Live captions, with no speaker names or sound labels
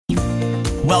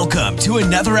Welcome to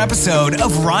another episode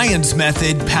of Ryan's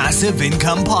Method Passive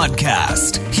Income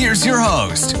Podcast. Here's your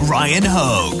host, Ryan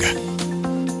Hogue.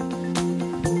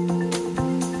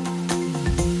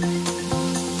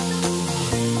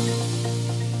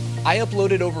 I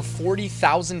uploaded over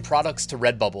 40,000 products to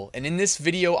Redbubble, and in this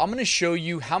video, I'm going to show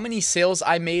you how many sales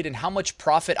I made and how much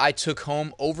profit I took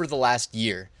home over the last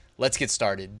year. Let's get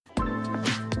started.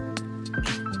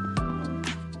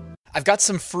 I've got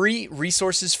some free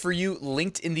resources for you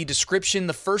linked in the description.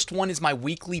 The first one is my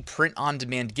weekly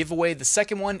print-on-demand giveaway. The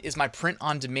second one is my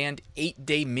print-on-demand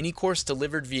 8-day mini course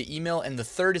delivered via email. And the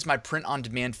third is my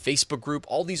print-on-demand Facebook group.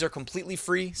 All these are completely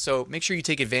free, so make sure you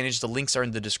take advantage. The links are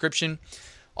in the description.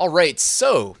 All right,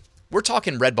 so we're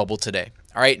talking Redbubble today.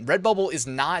 All right, Redbubble is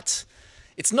not,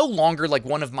 it's no longer like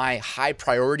one of my high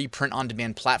priority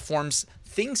print-on-demand platforms.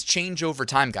 Things change over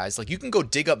time, guys. Like you can go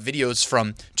dig up videos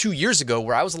from 2 years ago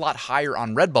where I was a lot higher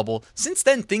on Redbubble. Since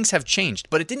then, things have changed,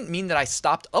 but it didn't mean that I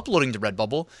stopped uploading to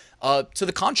Redbubble. To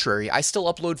the contrary, I still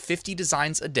upload 50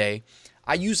 designs a day.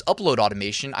 I use upload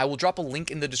automation. I will drop a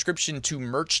link in the description to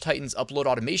Merch Titan's upload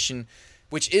automation,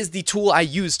 which is the tool I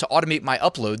use to automate my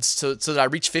uploads so that I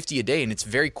reach 50 a day. And it's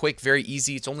very quick, very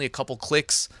easy. It's only a couple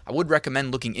clicks. I would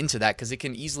recommend looking into that because it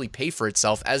can easily pay for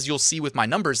itself. As you'll see with my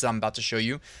numbers that I'm about to show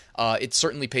you, it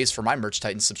certainly pays for my Merch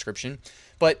Titan subscription.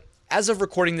 But as of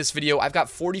recording this video, I've got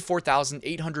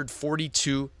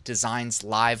 44,842 designs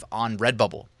live on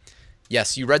Redbubble.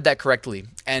 Yes, you read that correctly.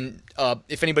 And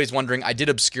if anybody's wondering, I did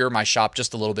obscure my shop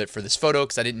just a little bit for this photo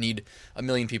because I didn't need a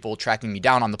million people tracking me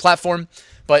down on the platform.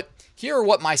 But here are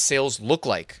what my sales look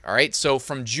like. All right, so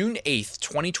from June 8th,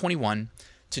 2021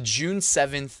 to June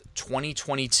 7th,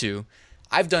 2022,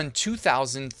 I've done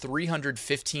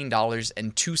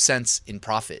 $2,315.02 in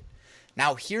profit.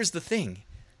 Now, here's the thing.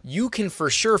 You can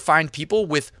for sure find people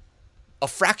with a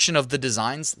fraction of the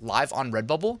designs live on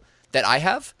Redbubble that I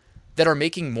have that are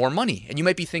making more money. And you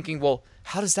might be thinking, well,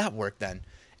 how does that work then?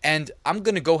 And I'm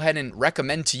going to go ahead and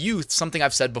recommend to you something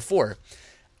I've said before.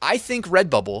 I think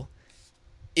Redbubble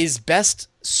is best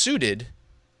suited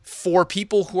for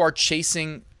people who are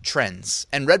chasing trends.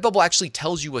 And Redbubble actually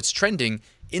tells you what's trending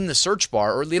in the search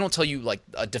bar, or they don't tell you like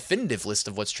a definitive list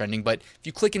of what's trending, but if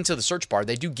you click into the search bar,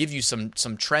 they do give you some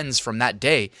trends from that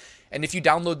day. And if you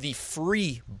download the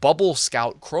free Bubble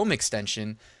Scout Chrome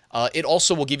extension, it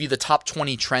also will give you the top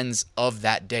 20 trends of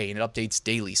that day, and it updates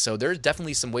daily. So there's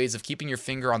definitely some ways of keeping your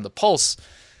finger on the pulse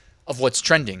of what's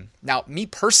trending. Now, me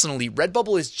personally,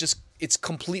 Redbubble is it's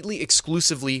completely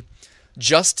exclusively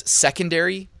just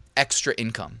secondary extra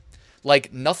income.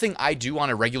 Like nothing I do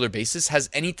on a regular basis has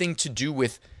anything to do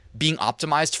with being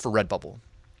optimized for Redbubble.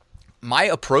 My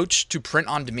approach to print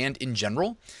on demand in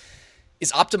general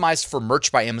is optimized for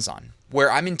Merch by Amazon,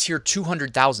 where I'm in tier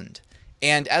 200,000.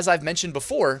 And as I've mentioned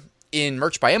before, in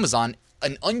Merch by Amazon,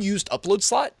 an unused upload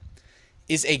slot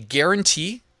is a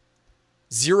guarantee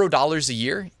 $0 a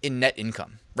year in net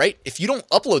income, right? If you don't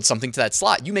upload something to that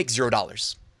slot, you make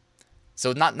 $0.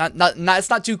 So it's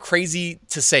not too crazy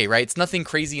to say, right? It's nothing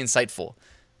crazy insightful.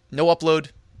 No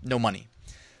upload, no money.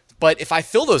 But if I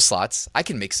fill those slots, I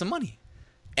can make some money.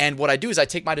 And what I do is I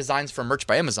take my designs from Merch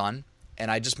by Amazon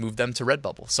and I just move them to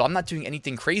Redbubble. So I'm not doing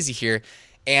anything crazy here.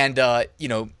 And,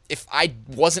 if I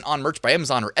wasn't on Merch by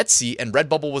Amazon or Etsy and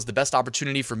Redbubble was the best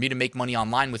opportunity for me to make money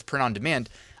online with print on demand,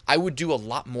 I would do a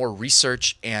lot more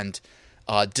research and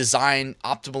design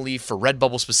optimally for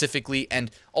Redbubble specifically. And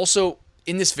also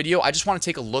in this video, I just want to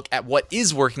take a look at what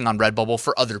is working on Redbubble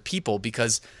for other people,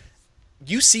 because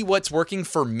you see what's working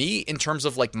for me in terms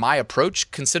of like my approach,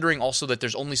 considering also that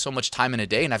there's only so much time in a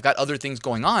day and I've got other things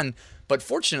going on. But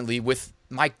fortunately, with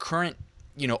my current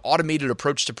automated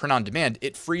approach to print on demand,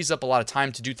 it frees up a lot of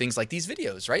time to do things like these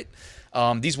videos, right?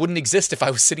 These wouldn't exist if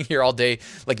I was sitting here all day,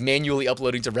 like manually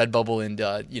uploading to Redbubble and,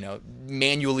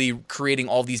 manually creating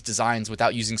all these designs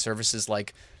without using services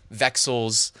like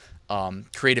Vexels,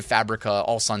 Creative Fabrica,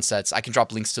 All Sunsets. I can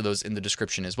drop links to those in the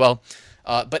description as well.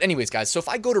 But anyways, guys, so if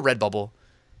I go to Redbubble,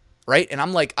 right, and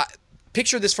I'm like,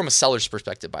 picture this from a seller's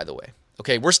perspective, by the way.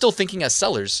 Okay, we're still thinking as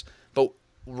sellers, but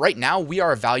right now we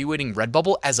are evaluating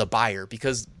Redbubble as a buyer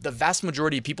because the vast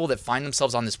majority of people that find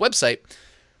themselves on this website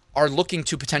are looking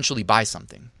to potentially buy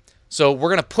something. So we're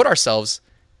going to put ourselves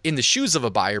in the shoes of a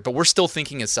buyer, but we're still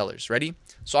thinking as sellers. Ready?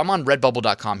 So I'm on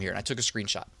redbubble.com here and I took a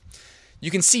screenshot.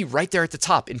 You can see right there at the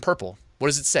top in purple, what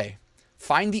does it say?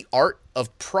 Find the art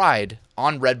of pride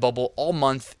on Redbubble all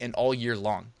month and all year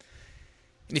long.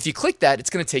 And if you click that, it's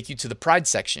going to take you to the Pride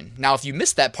section. Now, if you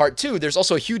missed that part too, there's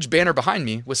also a huge banner behind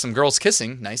me with some girls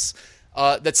kissing, nice,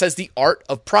 that says the Art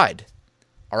of Pride.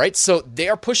 All right, so they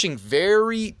are pushing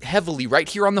very heavily right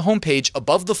here on the homepage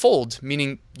above the fold,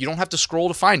 meaning you don't have to scroll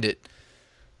to find it.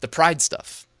 the Pride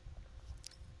stuff.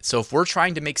 So if we're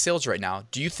trying to make sales right now,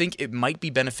 do you think it might be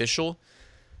beneficial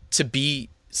to be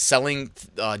selling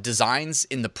designs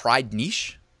in the Pride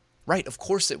niche? Right, of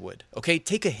course it would. Okay,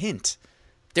 take a hint.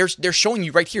 They're showing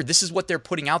you right here. This is what they're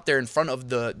putting out there in front of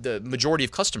the majority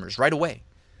of customers right away.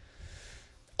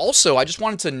 Also, I just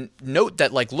wanted to note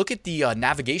that, like, look at the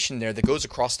navigation there that goes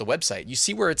across the website. You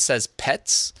see where it says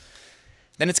pets?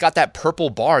 Then it's got that purple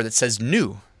bar that says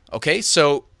new. Okay,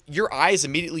 so your eye is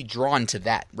immediately drawn to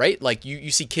that, right? Like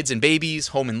you see kids and babies,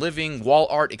 home and living, wall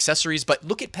art, accessories, but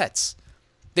look at pets.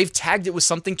 They've tagged it with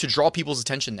something to draw people's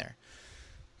attention there.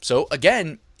 So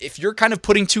again, if you're kind of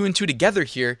putting two and two together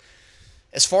here,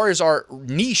 as far as our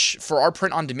niche for our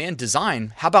print-on-demand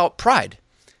design, how about Pride?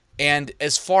 And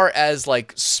as far as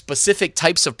like specific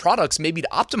types of products maybe to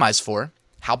optimize for,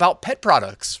 how about pet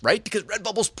products, right? Because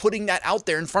Redbubble's putting that out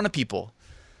there in front of people.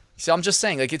 So I'm just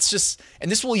saying, like, it's just,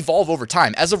 and this will evolve over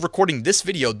time. As of recording this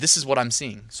video, this is what I'm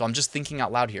seeing. So I'm just thinking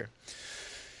out loud here.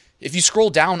 If you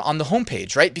scroll down on the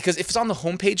homepage, right? Because if it's on the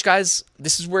homepage, guys,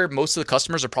 this is where most of the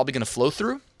customers are probably going to flow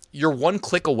through. You're one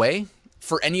click away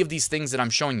for any of these things that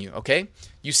I'm showing you, okay?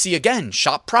 You see, again,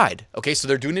 Shop Pride. Okay, so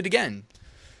they're doing it again.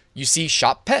 You see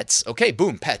Shop Pets. Okay,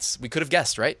 boom, pets. We could have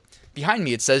guessed, right? Behind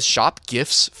me, it says Shop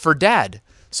Gifts for Dad.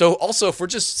 So also, if we're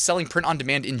just selling print on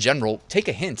demand in general, take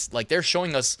a hint. Like, they're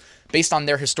showing us based on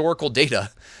their historical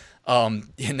data.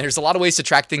 And there's a lot of ways to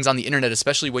track things on the internet,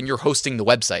 especially when you're hosting the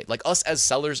website. Like us as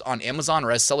sellers on Amazon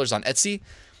or as sellers on Etsy,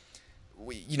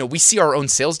 we see our own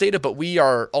sales data, but we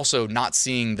are also not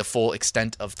seeing the full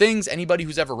extent of things. Anybody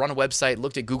who's ever run a website,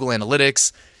 looked at Google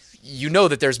Analytics, you know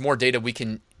that there's more data we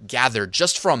can gather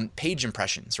just from page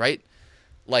impressions, right?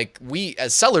 Like, we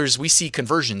as sellers, we see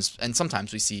conversions and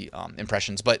sometimes we see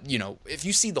impressions, but if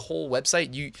you see the whole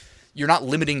website, you're not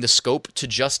limiting the scope to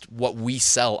just what we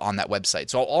sell on that website.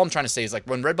 So all I'm trying to say is, like,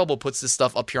 when Redbubble puts this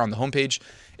stuff up here on the homepage,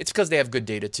 it's because they have good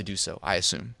data to do so, I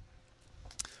assume.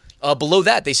 Below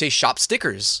that, they say shop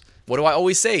stickers. What do I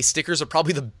always say? Stickers are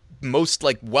probably the most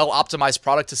well-optimized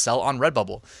product to sell on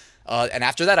Redbubble. And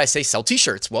after that, I say sell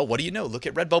t-shirts. Well, what do you know? Look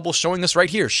at Redbubble showing us right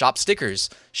here. Shop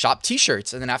stickers, shop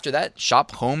t-shirts. And then after that,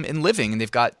 shop home and living. And they've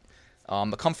got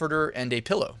a comforter and a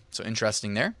pillow. So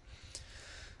interesting there.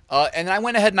 And then I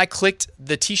went ahead and I clicked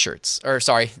the t-shirts. Or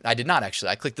sorry, I did not actually.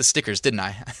 I clicked the stickers, didn't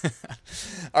I?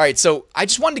 All right, so I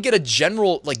just wanted to get a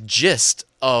general gist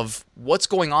of what's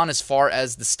going on as far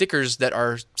as the stickers that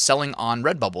are selling on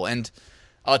Redbubble. And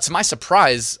to my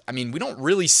surprise, I mean, we don't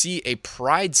really see a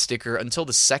Pride sticker until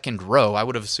the second row. I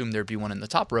would have assumed there'd be one in the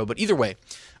top row, but either way.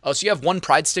 So you have one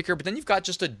Pride sticker, but then you've got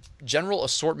just a general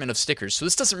assortment of stickers. So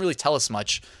this doesn't really tell us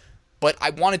much, but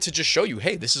I wanted to just show you,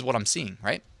 hey, this is what I'm seeing,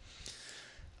 right?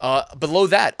 Below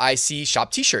that, I see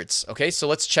shop t-shirts. Okay, so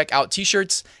let's check out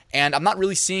t-shirts. And I'm not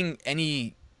really seeing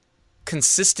any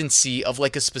consistency of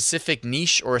a specific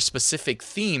niche or a specific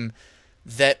theme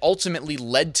that ultimately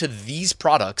led to these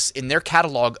products in their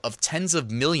catalog of tens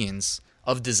of millions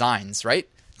of designs, right?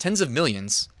 Tens of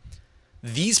millions.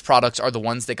 These products are the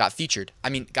ones that got featured. I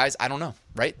mean, guys, I don't know,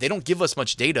 right? They don't give us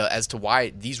much data as to why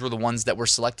these were the ones that were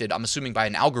selected, I'm assuming by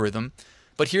an algorithm,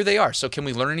 but here they are. So can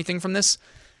we learn anything from this?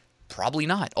 Probably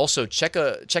not. Also, check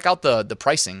out the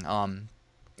pricing.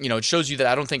 It shows you that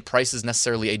I don't think price is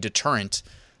necessarily a deterrent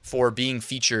for being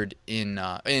featured in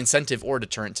an incentive or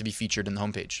deterrent to be featured in the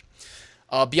homepage.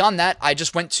 Beyond that, I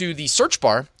just went to the search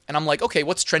bar and I'm like, okay,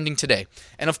 what's trending today?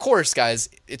 And of course, guys,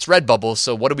 it's Redbubble.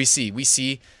 So what do we see? We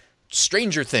see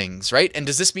Stranger Things, right? And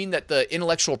does this mean that the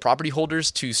intellectual property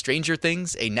holders to Stranger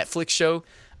Things, a Netflix show,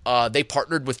 they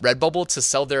partnered with Redbubble to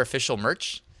sell their official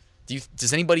merch?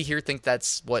 Does anybody here think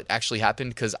that's what actually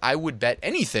happened? Because I would bet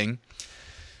anything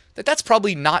that that's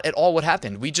probably not at all what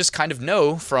happened. We just kind of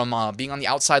know from being on the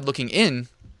outside looking in,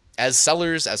 as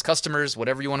sellers, as customers,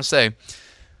 whatever you want to say,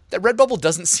 that Redbubble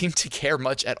doesn't seem to care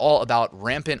much at all about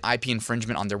rampant IP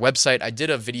infringement on their website. I did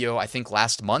a video, I think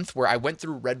last month, where I went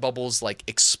through Redbubble's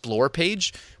explore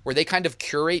page, where they kind of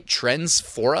curate trends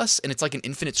for us, and it's like an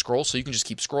infinite scroll, so you can just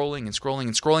keep scrolling and scrolling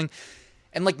and scrolling.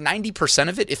 And 90%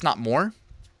 of it, if not more,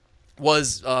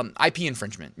 was IP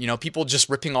infringement. People just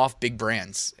ripping off big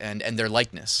brands and their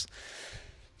likeness.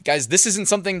 Guys, this isn't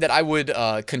something that I would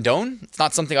condone. It's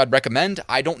not something I'd recommend.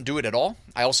 I don't do it at all.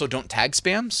 I also don't tag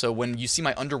spam. So when you see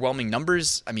my underwhelming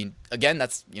numbers, I mean, again,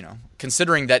 that's,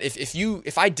 considering that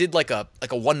if I did a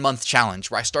 1 month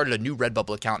challenge where I started a new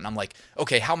Redbubble account and I'm like,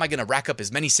 okay, how am I going to rack up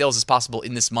as many sales as possible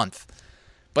in this month?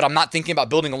 But I'm not thinking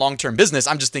about building a long-term business.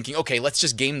 I'm just thinking, okay, let's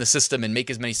just game the system and make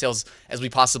as many sales as we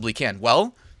possibly can.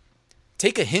 Well,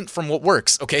 take a hint from what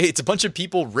works, okay? It's a bunch of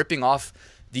people ripping off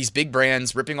these big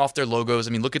brands, ripping off their logos.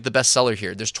 I mean, look at the bestseller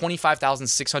here. There's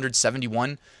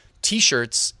 25,671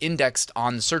 t-shirts indexed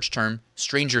on the search term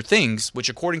Stranger Things, which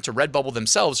according to Redbubble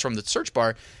themselves from the search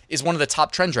bar is one of the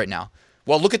top trends right now.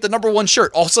 Well, look at the number one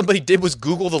shirt. All somebody did was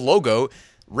Google the logo,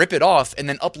 rip it off, and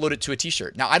then upload it to a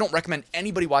t-shirt. Now, I don't recommend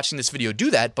anybody watching this video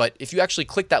do that, but if you actually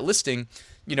click that listing,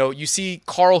 you see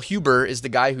Carl Huber is the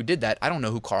guy who did that. I don't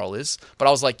know who Carl is, but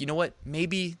I was like, you know what?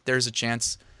 Maybe there's a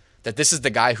chance that this is the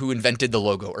guy who invented the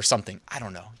logo or something. I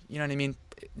don't know. You know what I mean?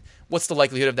 What's the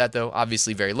likelihood of that, though?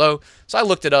 Obviously very low. So I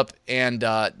looked it up, and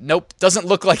nope, doesn't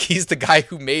look like he's the guy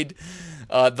who made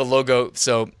the logo.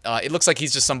 So it looks like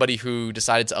he's just somebody who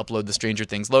decided to upload the Stranger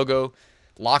Things logo,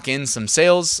 lock in some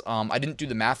sales. I didn't do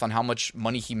the math on how much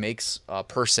money he makes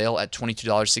per sale at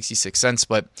 $22.66,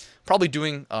 but probably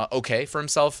doing okay for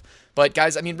himself. But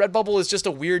guys, I mean, Redbubble is just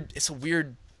a weird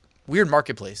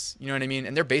marketplace. You know what I mean?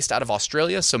 And they're based out of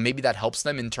Australia, so maybe that helps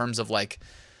them in terms of like,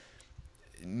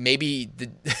 maybe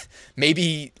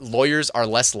lawyers are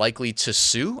less likely to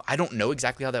sue. I don't know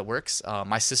exactly how that works.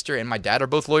 My sister and my dad are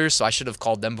both lawyers, so I should have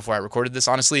called them before I recorded this,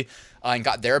 honestly, and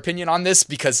got their opinion on this,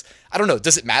 because I don't know.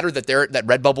 Does it matter that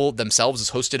Redbubble themselves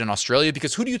is hosted in Australia?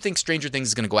 Because who do you think Stranger Things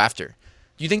is going to go after?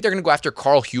 Do you think they're going to go after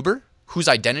Carl Huber, whose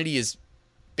identity is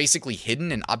basically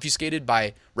hidden and obfuscated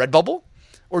by Redbubble?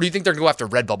 Or do you think they're going to go after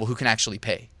Redbubble, who can actually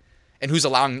pay and who's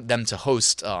allowing them to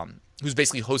host, who's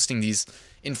basically hosting these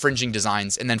infringing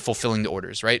designs and then fulfilling the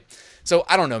orders, right? So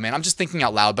I don't know, man. I'm just thinking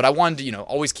out loud, but I wanted to,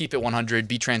 always keep it 100,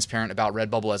 be transparent about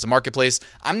Redbubble as a marketplace.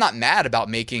 I'm not mad about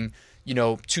making,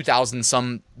 $2,000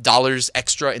 some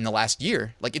extra in the last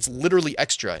year. Like, it's literally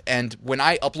extra. And when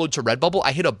I upload to Redbubble,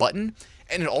 I hit a button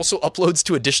and it also uploads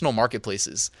to additional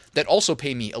marketplaces that also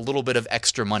pay me a little bit of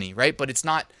extra money, right? But it's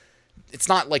not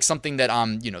like something that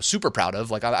I'm, super proud of.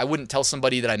 Like, I wouldn't tell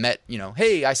somebody that I met,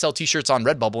 hey, I sell t-shirts on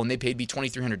Redbubble and they paid me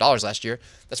 $2,300 last year.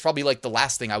 That's probably like the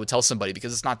last thing I would tell somebody,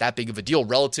 because it's not that big of a deal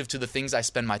relative to the things I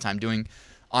spend my time doing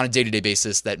on a day-to-day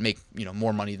basis that make,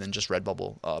 more money than just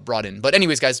Redbubble brought in. But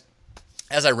anyways, guys,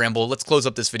 as I ramble, let's close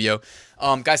up this video.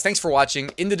 Guys, thanks for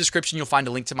watching. In the description, you'll find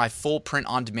a link to my full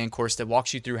print-on-demand course that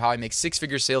walks you through how I make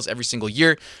six-figure sales every single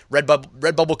year.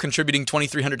 Redbubble contributing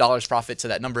 $2,300 profit to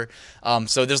that number.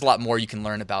 So there's a lot more you can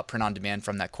learn about print-on-demand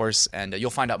from that course, and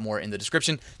you'll find out more in the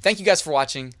description. Thank you guys for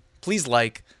watching. Please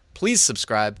like, please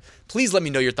subscribe. Please let me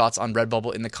know your thoughts on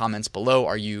Redbubble in the comments below.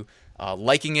 Are you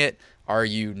liking it? Are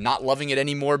you not loving it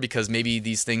anymore because maybe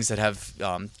these things that have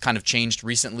kind of changed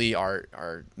recently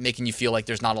are making you feel like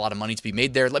there's not a lot of money to be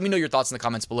made there? Let me know your thoughts in the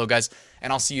comments below, guys,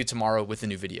 and I'll see you tomorrow with a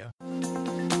new video.